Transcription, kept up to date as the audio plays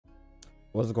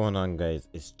What's going on, guys?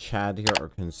 It's Chad here, or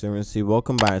Conservancy.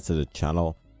 Welcome back to the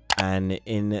channel. And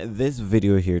in this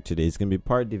video here today, it's gonna be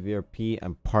part DVRP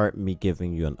and part me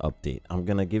giving you an update. I'm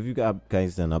gonna give you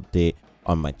guys an update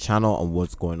on my channel on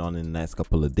what's going on in the next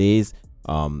couple of days,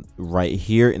 right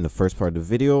here in the first part of the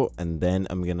video, and then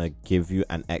I'm gonna give you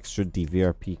an extra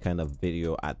DVRP kind of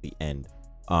video at the end.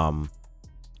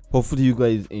 Hopefully you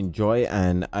guys enjoy,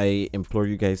 and I implore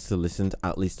you guys to listen to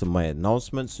at least to my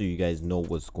announcement so you guys know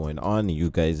what's going on. You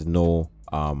guys know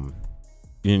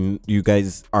you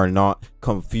guys are not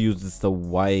confused as to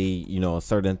why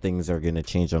certain things are going to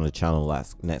change on the channel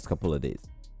next couple of days.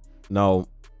 Now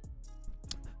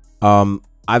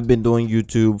I've been doing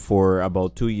YouTube for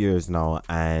about 2 years now,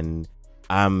 and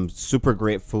I'm super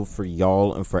grateful for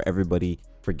y'all and for everybody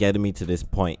for getting me to this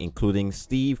point, including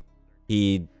Steve.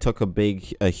 He took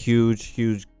a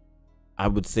huge, I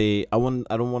would say, I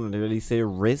don't want to really say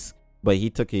risk, but he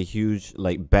took a huge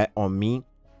bet on me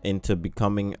into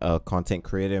becoming a content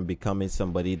creator and becoming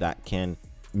somebody that can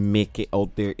make it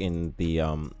out there in the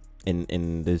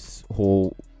in this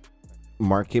whole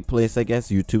marketplace, I guess,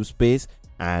 YouTube space.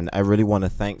 And I really want to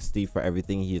thank Steve for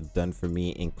everything he's done for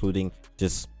me, including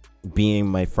just being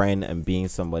my friend and being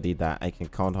somebody that I can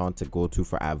count on to go to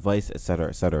for advice, etc.,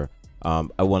 etc.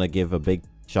 I want to give a big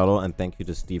shout out and thank you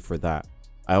to Steve for that.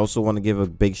 I also want to give a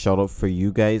big shout out for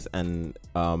you guys and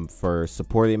for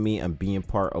supporting me and being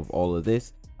part of all of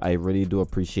this. I really do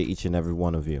appreciate each and every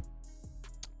one of you.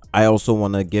 I also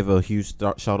want to give a huge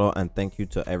shout out and thank you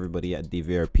to everybody at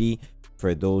DVRP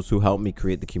for those who helped me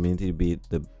create the community to be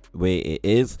the way it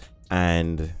is.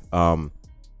 And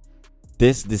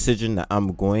this decision that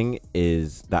I'm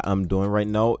doing right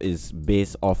now is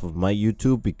based off of my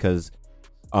YouTube, because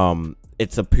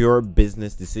it's a pure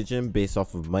business decision based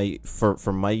off of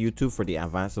for my YouTube, for the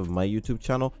advance of my YouTube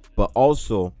channel. But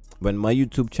also, when my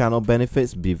YouTube channel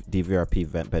benefits,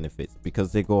 DVRP benefits,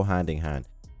 because they go hand in hand.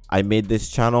 I made this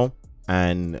channel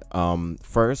and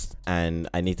first, and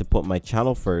I need to put my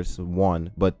channel first,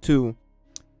 one, but two,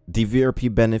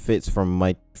 DVRP benefits from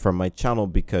my channel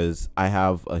because I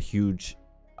have a huge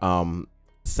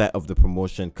set of the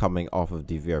promotion coming off of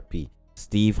DVRP.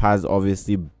 Steve has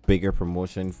obviously bigger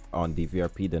promotion on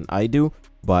DVRP than I do,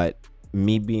 but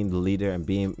me being the leader and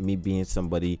being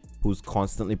somebody who's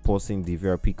constantly posting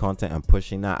DVRP content and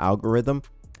pushing that algorithm,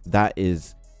 that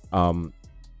is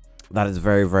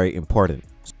very, very important.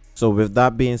 So with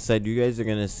that being said, you guys are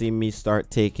gonna see me start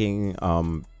taking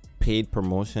paid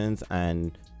promotions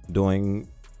and doing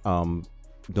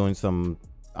some,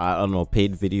 I don't know,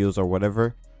 paid videos or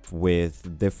whatever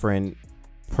with different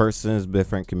persons,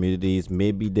 different communities,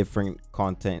 maybe different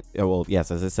content. Well,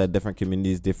 yes, as I said, different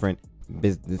communities, different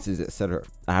businesses, etc.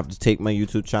 I have to take my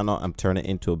YouTube channel and turn it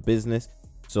into a business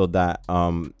so that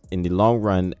in the long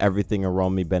run everything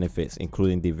around me benefits,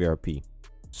 including DVRP.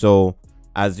 So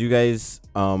as you guys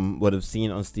would have seen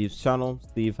on Steve's channel,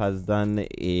 Steve has done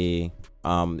a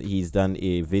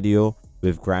video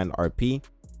with Grand RP,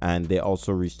 and they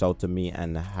also reached out to me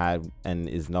and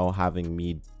is now having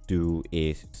me do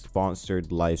a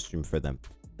sponsored live stream for them.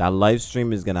 That live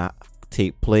stream is gonna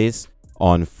take place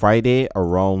on Friday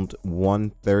around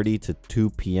 1:30 to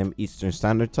 2 p.m. Eastern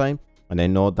Standard Time, and I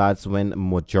know that's when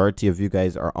majority of you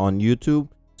guys are on YouTube,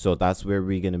 so that's where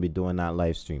we're gonna be doing that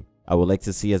live stream. I would like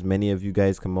to see as many of you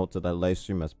guys come out to that live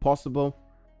stream as possible,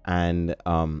 and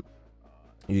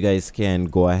you guys can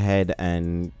go ahead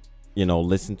and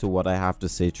listen to what I have to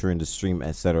say during the stream,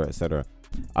 etc., etc.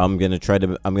 I'm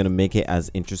gonna make it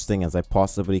as interesting as I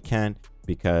possibly can,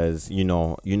 because you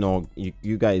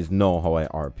guys know how I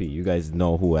RP. You guys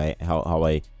know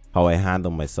how I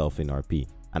handle myself in RP,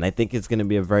 and I think it's gonna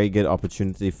be a very good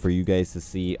opportunity for you guys to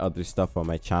see other stuff on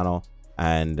my channel.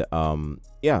 And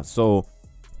yeah, so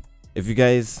if you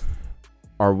guys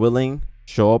are willing,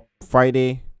 show up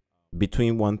Friday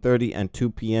between 1:30 and 2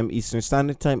 p.m. Eastern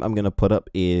Standard Time. I'm gonna put up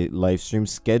a live stream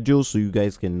schedule so you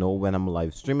guys can know when I'm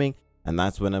live streaming, and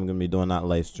that's when I'm gonna be doing that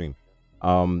live stream.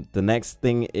 The next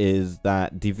thing is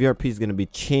that DVRP is gonna be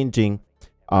changing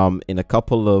in a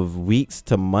couple of weeks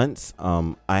to months.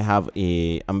 I've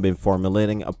been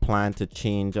formulating a plan to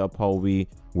change up how we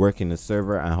work in the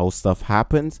server and how stuff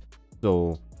happens.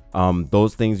 So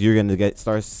those things, you're gonna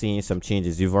start seeing some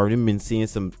changes. You've already been seeing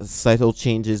some subtle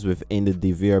changes within the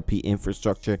DVRP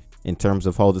infrastructure in terms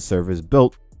of how the server is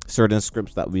built. Certain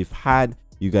scripts that we've had,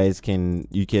 you guys can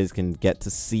get to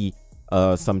see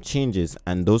some changes,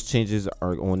 and those changes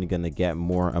are only gonna get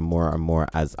more and more and more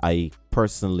as I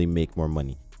personally make more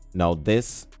money. Now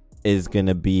this is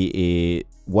gonna be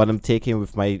what I'm taking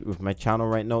with my channel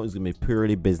right now is gonna be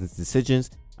purely business decisions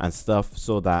and stuff,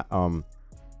 so that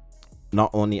not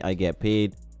only I get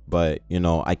paid, but you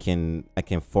know, I can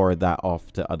forward that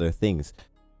off to other things.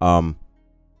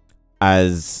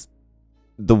 As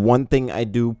the one thing I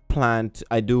do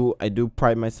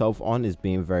pride myself on is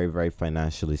being very, very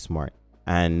financially smart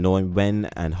and knowing when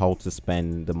and how to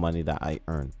spend the money that I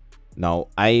earn. Now,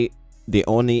 I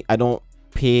don't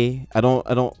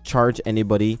charge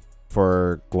anybody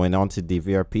for going on to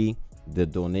DVRP. The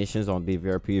donations on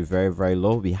DVRP is very, very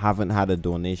low. We haven't had a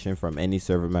donation from any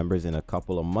server members in a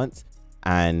couple of months,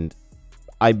 and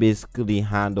I basically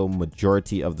handle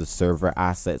majority of the server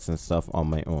assets and stuff on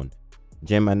my own.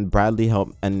 Jim and Bradley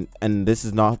help, and this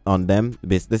is not on them.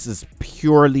 This is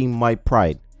purely my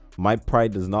pride. My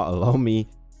pride does not allow me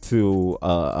to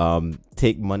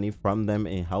take money from them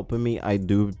in helping me. I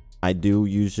do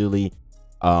usually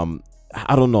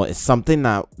I don't know, it's something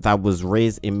that was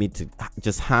raised in me to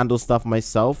just handle stuff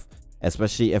myself,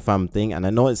 especially if I'm thinking, and I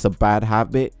know it's a bad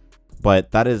habit,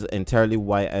 but that is entirely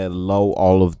why I allow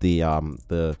all of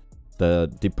the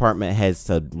department heads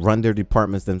to run their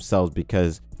departments themselves,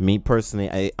 because me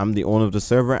personally, I'm the owner of the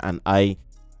server, and I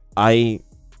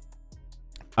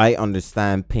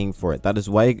understand paying for it. That's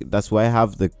why I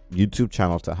have the YouTube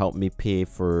channel, to help me pay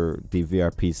for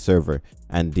DVRP server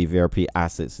and DVRP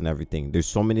assets and everything. There's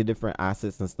so many different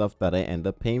assets and stuff that I end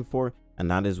up paying for, and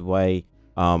that is why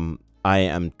I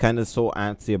am kind of so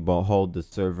antsy about how the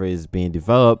server is being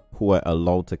developed, who I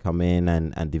allowed to come in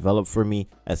and develop for me,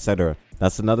 etc.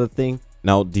 That's another thing.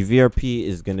 Now, DVRP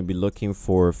is going to be looking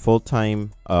for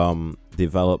full-time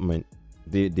developers,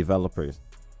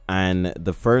 and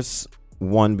the first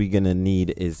one we're gonna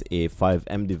need is a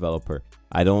FiveM developer.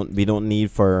 We don't need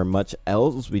for much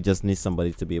else. We just need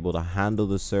somebody to be able to handle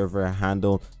the server,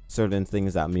 handle certain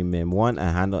things that we may want, and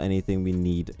handle anything we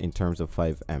need in terms of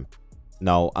FiveM.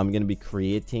 Now, I'm gonna be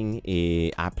creating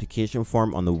a application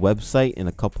form on the website in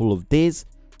a couple of days,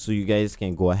 so you guys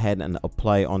can go ahead and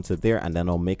apply onto there, and then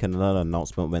I'll make another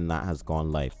announcement when that has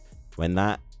gone live. When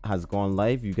that has gone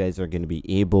live, you guys are going to be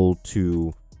able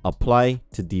to apply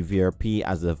to DVRP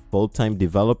as a full-time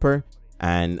developer,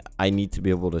 and I need to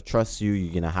be able to trust you.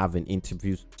 You're gonna have an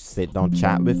interview, sit down,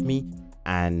 chat with me,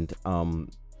 and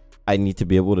I need to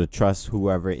be able to trust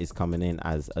whoever is coming in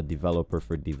as a developer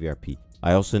for DVRP.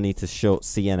 I also need to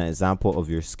see an example of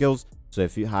your skills. So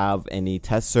if you have any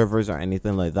test servers or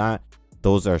anything like that,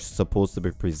 those are supposed to be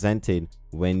presented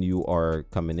when you are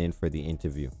coming in for the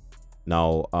interview.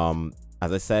 Now,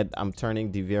 as I said, I'm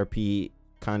turning DVRP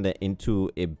kind of into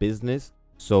a business,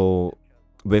 so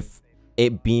with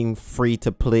it being free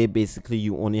to play, basically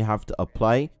you only have to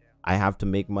apply. I have to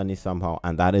make money somehow,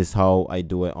 and that is how I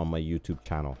do it on my YouTube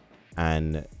channel.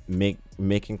 And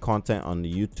making content on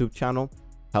the YouTube channel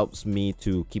helps me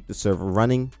to keep the server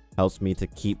running, helps me to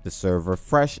keep the server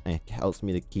fresh, and helps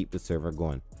me to keep the server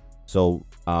going. So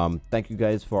thank you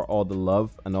guys for all the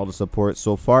love and all the support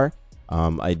so far.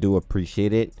 I do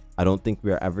appreciate it. I don't think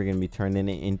we're ever going to be turning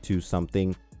it into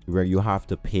something where you have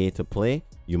to pay to play.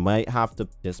 You might have to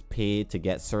just pay to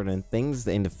get certain things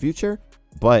in the future,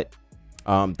 but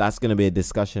that's going to be a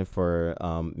discussion for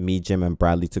me, Jim, and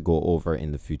Bradley to go over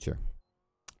in the future.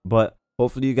 But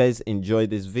hopefully you guys enjoyed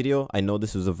this video. I know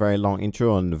this was a very long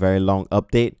intro and a very long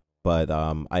update, but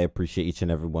I appreciate each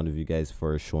and every one of you guys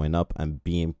for showing up and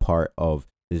being part of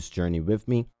this journey with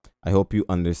me. I hope you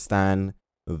understand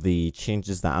the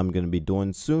changes that I'm going to be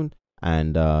doing soon,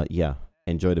 and yeah,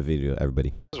 enjoy the video,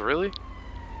 everybody. Really?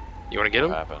 You want to get him?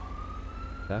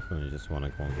 Definitely just want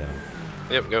to go and get him.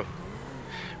 Yep, go.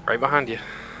 Right behind you.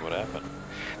 What happened?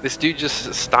 This dude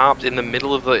just stopped in the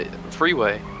middle of the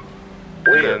freeway.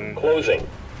 We're closing.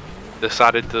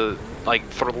 Decided to like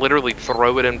literally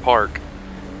throw it in park.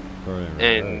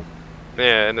 And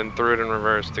yeah, and then threw it in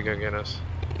reverse to go get us.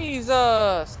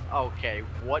 Jesus. Okay,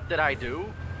 what did I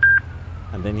do?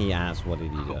 And then he asked, "What did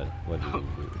he do? What did he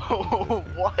do?"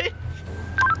 What?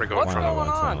 We're going What's going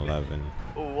on? 11.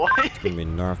 What? It's gonna be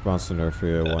northbound Center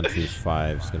Freeway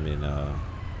 125. It's gonna be in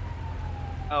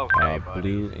okay,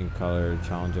 blue in color,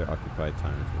 Challenger occupied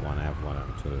time. If you want to have one of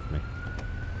them two with me.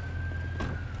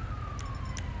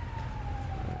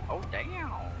 Oh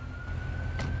damn.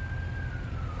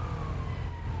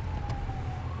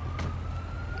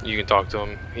 You can talk to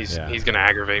him. He's gonna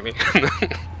aggravate me.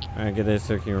 Alright, get this,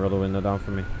 sir. Can you roll the window down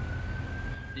for me?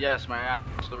 Yes, man.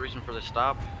 What's the reason for the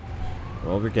stop?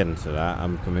 Well, we're getting to that.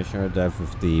 I'm Commissioner Dev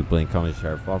with the Blaine County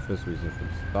Sheriff Office. Reason for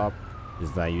the stop is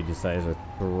that you decided to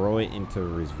throw it into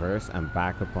reverse and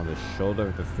back up on the shoulder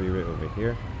of the freeway over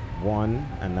here. One,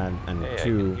 and then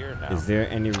two, is there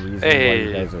any reason why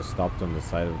you guys are stopped on the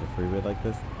side of the freeway like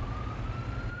this?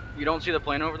 You don't see the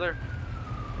plane over there?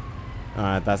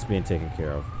 That's being taken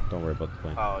care of. Don't worry about the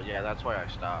plane. Oh yeah, that's why I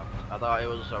stopped. I thought it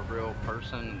was a real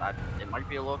person. It might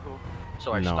be a local.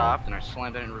 So I No. stopped and I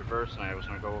slammed it in reverse and I was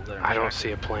gonna go over there. And I don't check see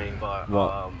it, a plane. But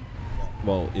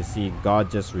Well, you see,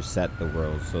 God just reset the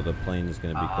world, so the plane is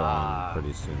gonna be gone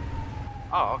pretty soon.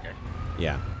 Oh, okay.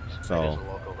 Yeah. It is So a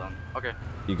local then. Okay.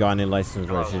 you got any license,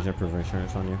 Oh. registration, proof of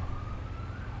insurance on you?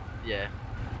 Yeah.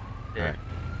 Yeah. Alright.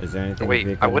 Is there anything Wait, the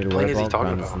vehicle what need to plane worry is he about?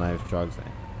 talking Guns, about? knives, drugs,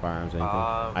 firearms, anything?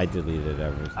 I deleted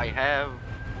everything. I have.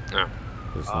 No.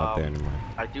 It's not there anymore.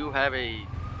 I do have a.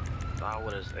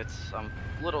 What is? It's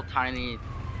little tiny.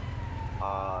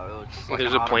 It's like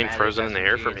There's an a plane automatic frozen in the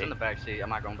air SMG. for It's me. in the back seat. I'm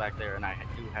not going back there, and I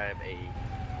do have a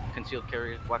concealed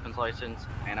carry weapons license,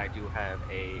 and I do have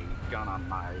a gun on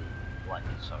my leg.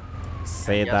 So.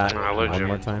 Say Yes, that I will. one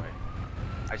more time.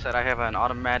 I said I have an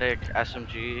automatic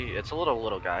SMG. It's a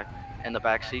little guy in the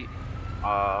back seat.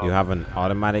 You have an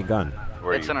automatic gun.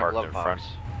 Where It's you in a parked glove in box.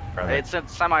 front? It's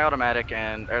semi-automatic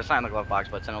and it's not in the glove box,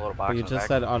 but it's in a little box. But you in the just back.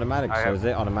 said automatic, I so have- is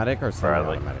it automatic or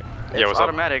semi-automatic? It's what's up?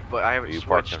 automatic, but I have it You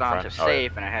parked switched in on to front? Oh, yeah.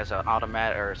 safe, and it has an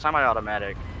automatic or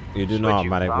semi-automatic. You do know Switch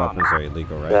automatic you weapons on. are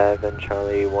illegal, right? 7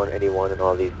 Charlie 181 and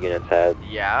all these units have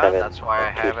Yeah, 7, that's why I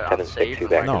have it on 2762 safe. And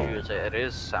back. when I No. use it, it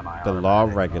is The semi-automatic. law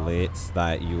regulates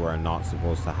that you are not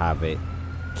supposed to have it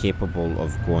capable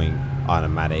of going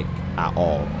automatic at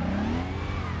all.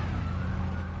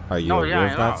 Are you No, aware yeah,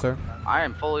 of I that, know. sir? I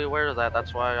am fully aware of that.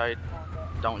 That's why I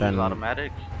don't Then use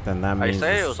automatic. Then that I means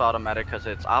say it was automatic because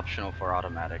it's optional for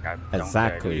automatic. I don't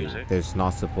exactly. use it. There's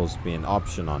not supposed to be an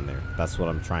option on there. That's what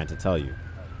I'm trying to tell you.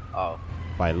 Oh,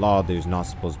 By law, there's not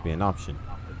supposed to be an option.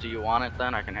 do you want it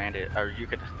then? I can hand it, or you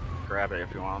could grab it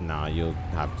if you want. Nah, you'll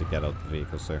have to get out the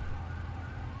vehicle, sir.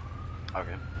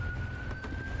 Okay.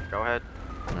 Go ahead.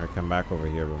 Alright, come back over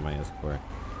here with my escort.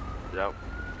 Yep.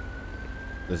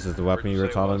 This is the weapon Where'd you you were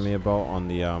say it telling was? me about on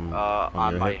the On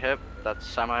your my hip? hip, that's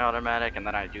semi-automatic, and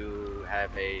then I do have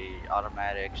a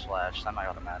automatic /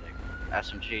 semi-automatic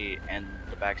SMG in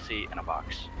the back seat in a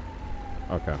box.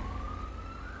 Okay.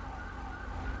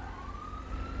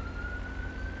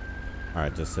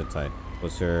 Alright, just sit tight.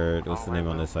 What's the name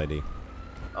on this ID?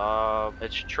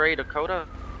 It's Trey Dakota.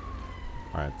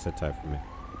 Alright, sit tight for me.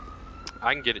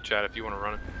 I can get it, Chad, if you want to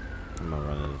run it. I'm not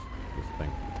running this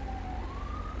thing.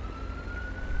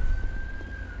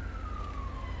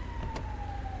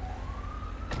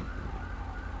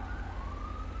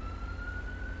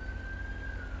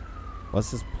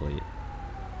 What's this plate?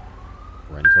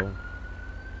 Rental?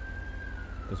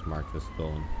 Just mark this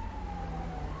stolen.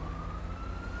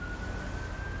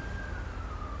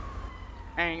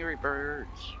 Angry Birds.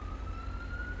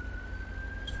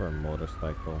 It's for a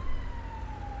motorcycle.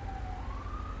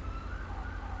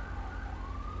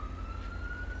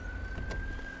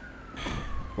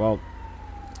 Well,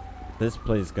 this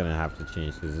plate's gonna have to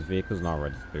change because this vehicle's not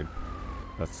registered.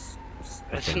 That's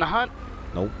the It's thing. not?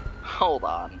 Nope. Hold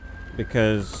on.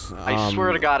 Because I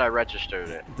swear to God I registered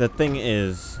it. the thing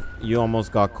is, you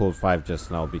almost got code 5 just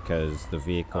now because the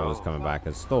vehicle is Oh. coming back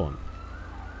as stolen.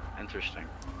 Interesting.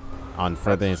 On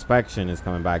further inspection, it's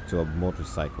coming back to a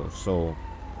motorcycle. So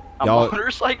A y'all,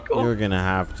 motorcycle? you're gonna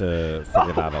have to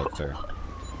figure that out, sir.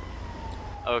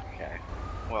 Okay.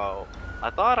 Well, I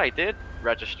thought I did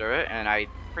register it, and I'm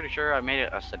pretty sure I made it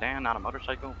a sedan, not a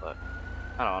motorcycle, but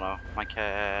I don't know.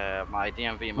 My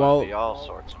DMV must be all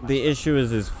sorts of the messed up. issue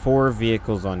is 4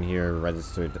 vehicles on here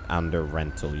registered under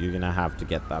rental. You're gonna have to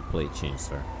get that plate changed,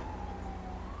 sir.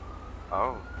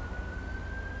 Oh.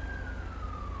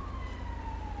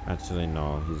 Actually,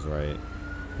 no, he's right.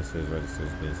 This is registered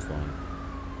as being stolen.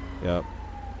 Yep.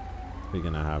 We're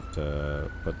gonna have to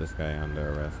put this guy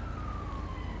under arrest.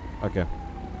 Okay.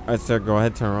 Alright, sir, go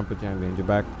ahead, turn around, put your hand behind your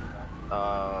back.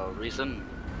 Reason?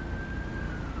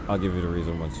 I'll give you the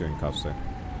reason once you're in cuffs, sir.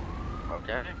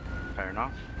 Okay. Fair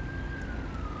enough.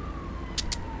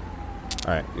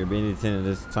 Alright, you're being detained at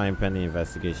this time pending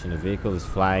investigation. The vehicle is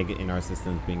flagged in our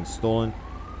system as being stolen.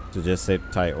 So just sit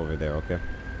tight over there, okay?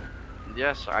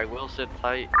 Yes, I will sit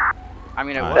tight. I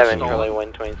mean, it was 7 Charlie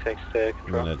stolen. 126 to I'm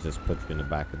control. gonna just put you in the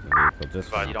back of the vehicle. Just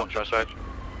Fine, for You now. don't trust me? Okay,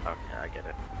 I get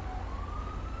it.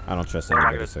 I don't trust What am I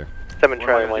anybody, gonna- sir. 7 What am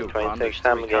I Charlie gonna do? Run? 126,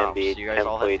 There's I'm 3 gonna cops. be You guys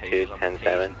all have 1042 tasers. I'm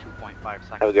 107. tasing 2.5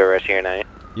 seconds. Have a good rest of your night.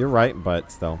 You're right,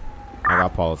 but still. I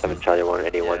got 7 policies. Charlie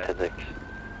 181 Yeah. 106.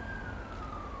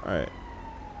 Alright.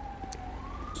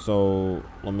 So,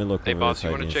 let me look Hey, over boss, this you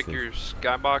want to ID check and see. your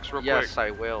skybox real Yes, quick?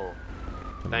 I will.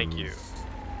 Thank you.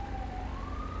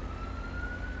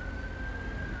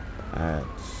 At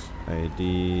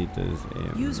ID does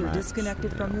a User match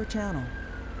disconnected from now. your channel.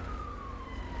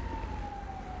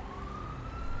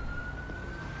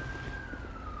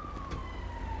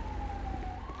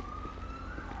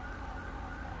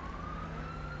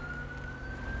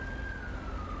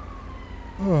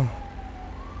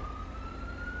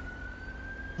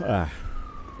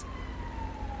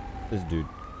 This dude.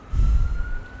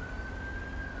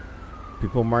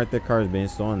 People mark their cars being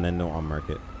stolen, then don't unmark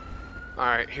it.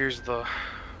 Alright, here's the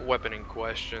weapon in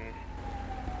question.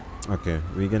 Okay,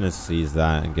 we're gonna seize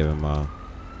that and give him a,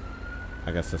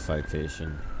 I guess, a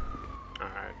citation.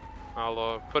 Alright,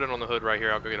 I'll put it on the hood right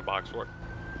here. I'll go get a box for it.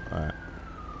 Alright.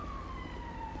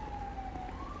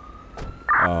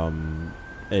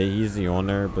 He's the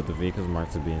owner, but the vehicle's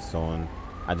marked as being stolen.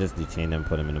 I just detained him,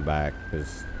 put him in the back,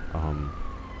 because,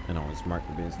 you know, it's marked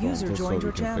as being stolen. User just so joined we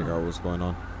your can figure out what's going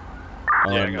on.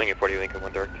 Yeah, Lincoln 40, Lincoln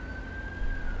 1 direct.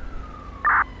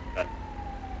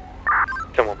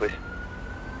 Someone, please.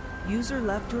 User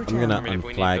left your I'm channel. gonna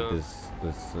unflag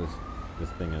this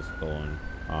thing is stolen.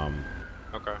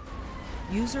 Okay.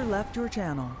 User left your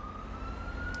channel.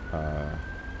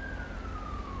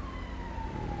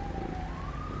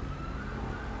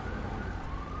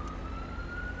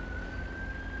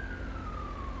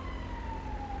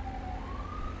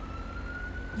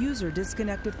 User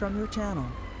disconnected from your channel.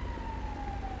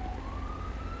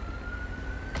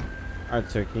 Alright,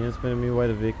 sir, can you explain to me why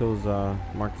the vehicle's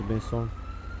marked as being stolen?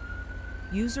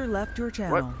 User left your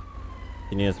channel.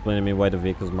 Can you explain to me why the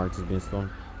vehicle's marked as being stolen?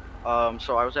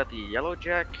 So I was at the Yellow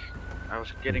Jack. I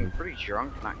was getting pretty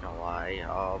drunk, not gonna lie.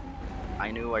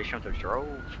 I knew I shouldn't have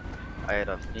drove. I had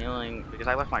a feeling, because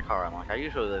I left my car unlocked. I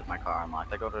usually leave my car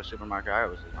unlocked. I go to the supermarket, I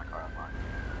always leave my car unlocked.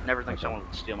 Never think someone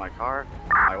would steal my car.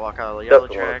 I walk out of the Yellow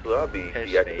Jack, I'll be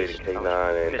deactivating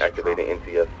K9 and activating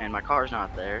NCS. and my car's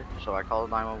not there, so I called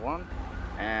 911,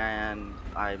 and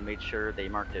I made sure they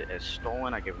marked it as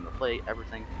stolen. I gave them the plate,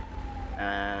 everything,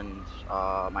 and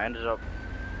I ended up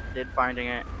finding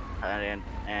it,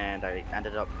 and I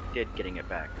ended up getting it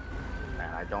back.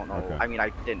 And I don't know. Okay. I mean, I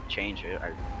didn't change it.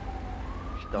 I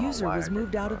just don't User know why was I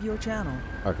moved didn't, out of your channel.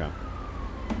 Okay.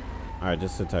 Alright,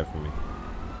 just sit tight for me.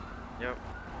 Yep.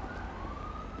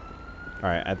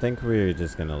 Alright, I think we're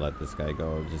just gonna let this guy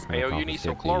go. Just gonna Hey, yo, you need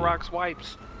some confiscate Clorox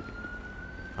wipes.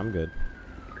 I'm good.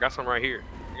 I got some right here.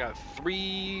 I got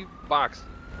 3 boxes.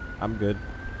 I'm good.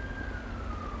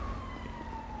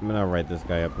 I'm gonna write this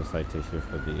guy up a citation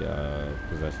for the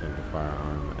possession of the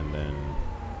firearm, and then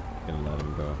gonna let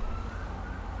him go.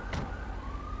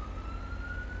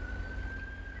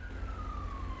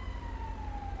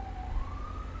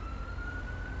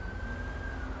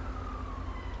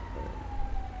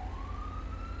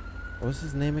 What's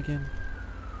his name again?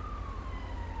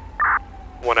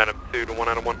 1 Adam 2 to 1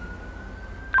 Adam 1.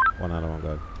 1 out of 1, go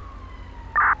ahead.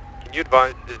 Can you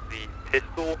advise, is the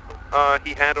pistol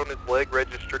he had on his leg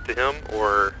registered to him,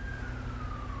 or?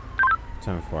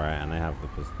 10-4, and I have the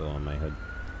pistol on my hood.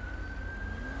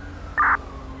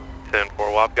 10-4.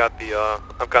 Well, I've got the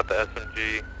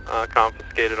SMG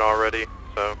confiscated already.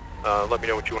 So let me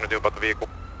know what you want to do about the vehicle.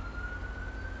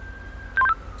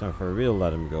 10-4, we'll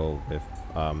let him go if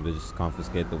they just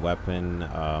confiscate the weapon.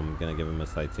 Gonna give him a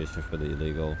citation for the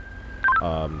illegal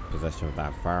possession of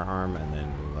that firearm, and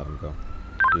then we'll let him go.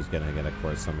 He's gonna get a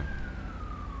court summon.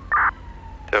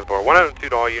 10-4. 1 Adam 2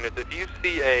 to all units. If you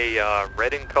see a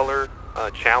red in color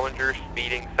Challenger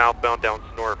speeding southbound down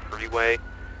Sonora Freeway,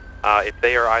 if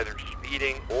they are either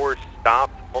speeding or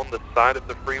stopped on the side of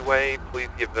the freeway, please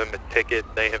give them a ticket.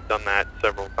 They have done that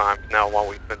several times now while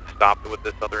we've been stopped with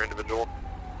this other individual.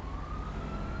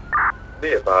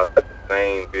 That's the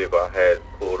same vehicle I had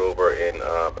pulled over in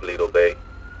Paleto Bay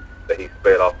that he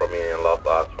sped off from me and lost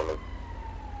eyes from him.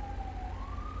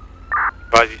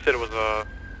 Advise, you said it was a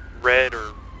red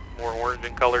or more orange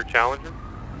in color Challenger?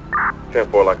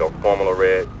 10-4, like a Formula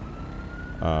Red.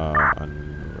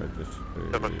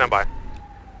 Unregistered. Stand by.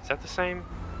 Is that the same?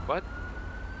 What?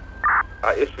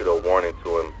 I issued a warning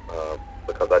to him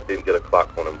because I didn't get a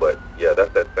clock on him, but yeah,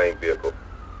 that's that same vehicle.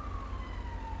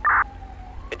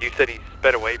 And you said he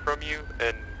sped away from you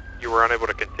and you were unable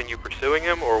to continue pursuing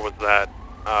him, or was that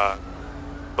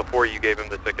before you gave him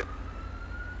the ticket?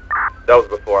 That was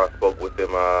before I spoke with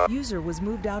him. User was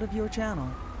moved out of your channel.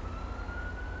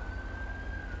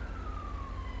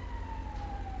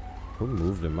 Who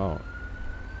moved him out?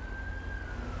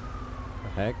 The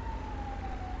heck?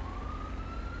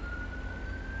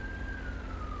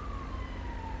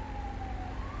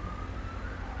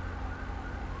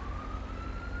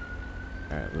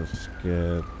 Alright, let's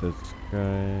get this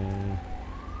guy.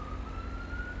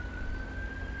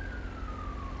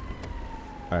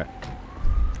 Alright.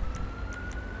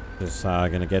 Just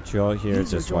gonna get you out here.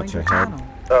 User Just watch joined your your head.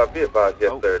 channel. Be advised,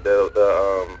 yes, sir.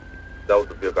 That was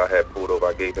the vehicle I had pulled over.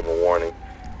 I gave him a warning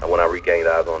when I regained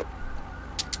eyes on him.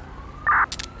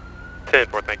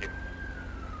 10-4, thank you.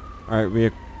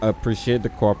 Alright, Appreciate the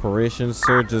cooperation,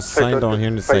 sir. Just sign down here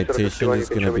in the citation. It's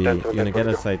gonna be, you're gonna get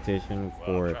a citation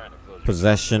for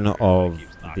possession of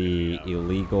the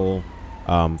illegal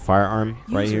firearm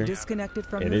right here. Disconnected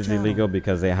from It your is channel. illegal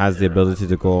because it has the ability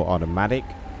to go automatic.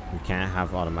 You can't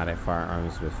have automatic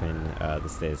firearms within the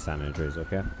state of San Andreas,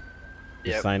 okay?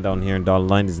 The sign down here in dotted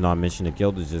line is not a mission of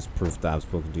guilt. It's just proof that I've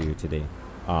spoken to you today.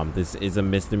 This is a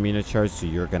misdemeanor charge, so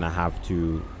you're gonna have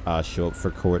to show up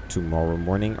for court tomorrow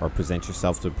morning or present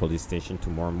yourself to the police station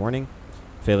tomorrow morning.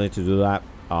 Failing to do that,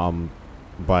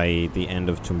 by the end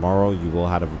of tomorrow, you will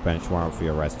have a bench warrant for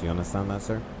your arrest. Do you understand that,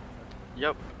 sir?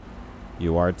 Yep.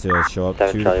 You are to show up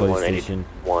to the police station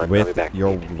with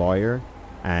your lawyer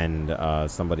and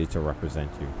somebody to represent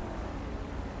you.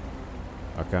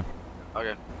 Okay?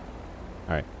 Okay.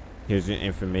 Alright. Here's your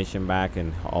information back,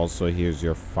 and also here's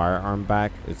your firearm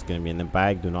back. It's going to be in the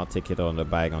bag. Do not take it out of the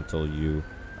bag until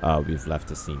we've left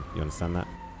the scene. You understand that?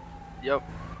 Yep.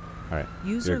 Alright.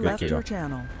 User left your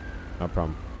channel. No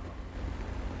problem.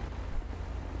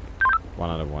 1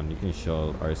 out of 1. You can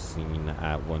show our scene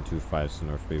at 125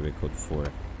 Sonora Freeway, code 4. You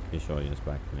can show units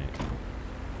back to me.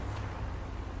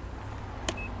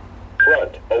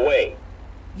 Front, away.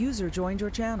 User joined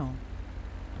your channel.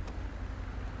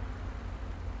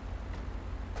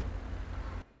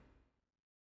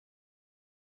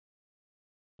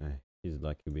 Hey, he's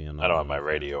lucky being on. I don't have my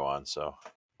radio on, so.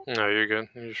 No, you're good.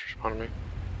 You just respond to me.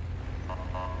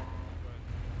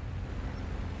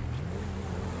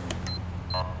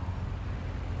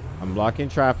 I'm blocking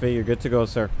traffic. You're good to go,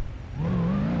 sir.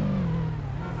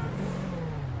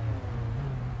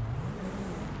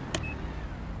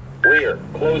 Rear,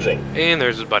 closing. And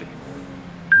there's his buddy.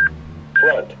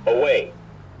 Front, away.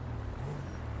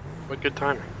 What good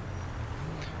timing.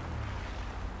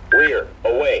 Rear,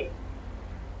 away.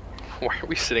 Why are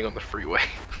we sitting on the freeway?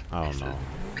 I don't know.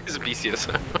 It's BCS.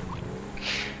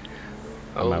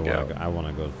 I want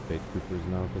to go to Fake Troopers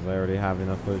now because I already have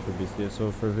enough footage for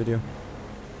BCSO for a video.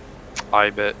 I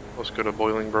bet. Let's go to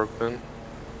Bolingbroke then.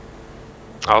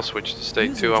 I'll switch to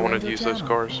state too. I wanted to use those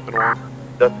cars. It's been a while.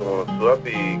 That's the one. So I'll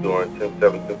be going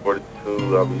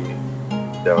 10-7-242. I'll be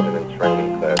down in the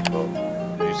training class. So.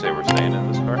 Did you say we're staying in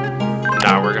this car?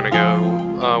 Nah, we're gonna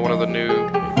go one of the new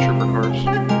trooper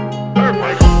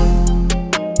cars.